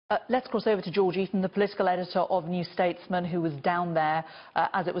Let's cross over to George Eaton, the political editor of New Statesman, who was down there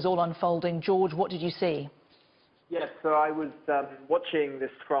as it was all unfolding. George, what did you see? Yes, so I was watching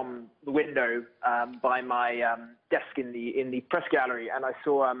this from the window by my desk in the press gallery, and I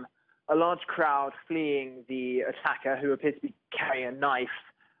saw a large crowd fleeing the attacker, who appeared to be carrying a knife,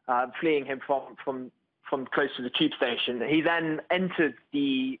 fleeing him from close to the tube station. He then entered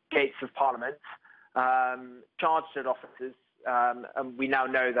the gates of Parliament, charged at officers, and we now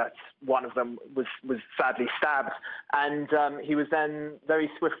know that one of them was sadly stabbed, and he was then very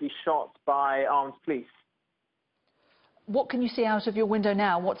swiftly shot by armed police. What can you see out of your window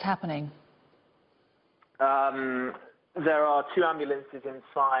now? What's happening? There are two ambulances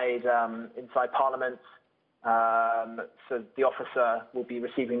inside Parliament, so the officer will be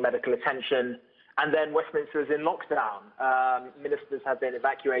receiving medical attention. And then Westminster is in lockdown. Ministers have been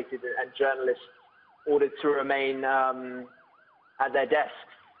evacuated and journalists ordered to remain at their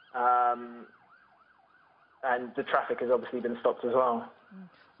desks. And the traffic has obviously been stopped as well.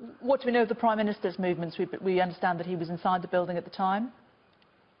 What do we know of the Prime Minister's movements? We understand that he was inside the building at the time.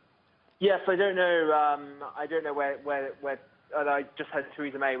 Yes, I don't know where. I just heard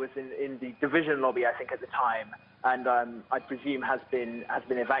Theresa May was in the division lobby, I think, at the time, and I presume has been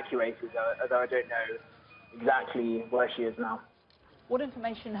evacuated, although I don't know exactly where she is now. What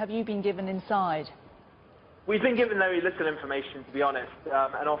information have you been given inside? We've been given very little information, to be honest.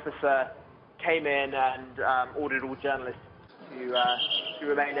 An officer came in and ordered all journalists to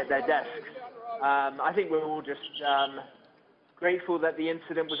remain at their desks. I think we're all just grateful that the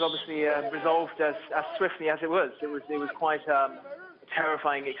incident was obviously resolved as swiftly as it was. It was quite a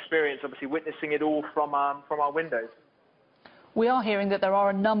terrifying experience, obviously witnessing it all from our windows. We are hearing that there are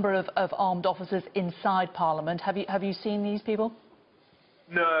a number of armed officers inside Parliament. Have you seen these people?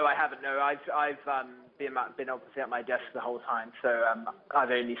 No, I haven't. No, I've been obviously at my desk the whole time, so I've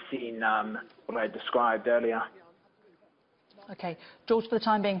only seen what I described earlier. Okay, George, for the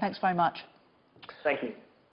time being, thanks very much. Thank you.